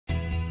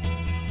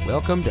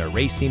Welcome to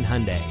Racine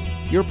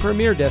Hyundai, your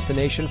premier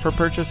destination for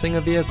purchasing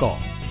a vehicle.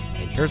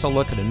 And here's a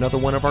look at another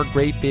one of our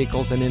great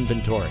vehicles in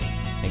inventory,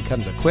 and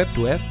comes equipped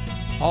with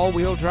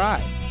all-wheel drive,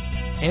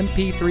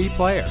 MP3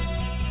 player,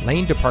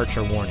 lane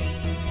departure warning,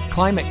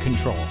 climate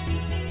control,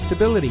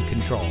 stability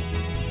control,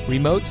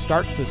 remote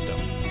start system,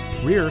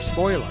 rear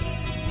spoiler,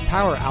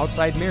 power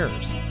outside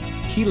mirrors,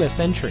 keyless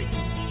entry,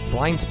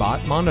 blind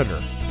spot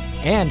monitor,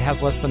 and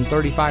has less than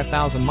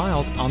 35,000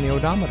 miles on the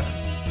odometer.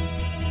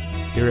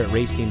 Here at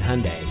Racine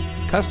Hyundai,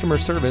 customer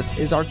service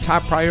is our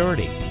top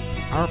priority.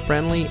 Our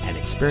friendly and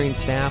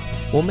experienced staff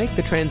will make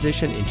the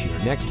transition into your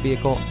next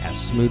vehicle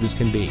as smooth as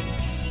can be.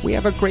 We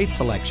have a great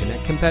selection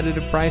at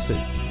competitive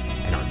prices,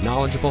 and our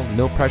knowledgeable,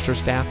 no-pressure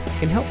staff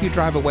can help you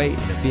drive away in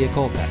a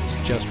vehicle that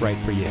is just right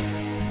for you.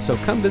 So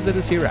come visit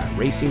us here at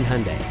Racine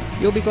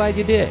Hyundai. You'll be glad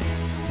you did.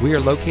 We are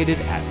located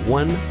at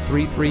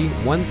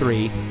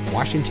 13313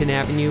 Washington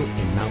Avenue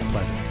in Mount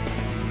Pleasant.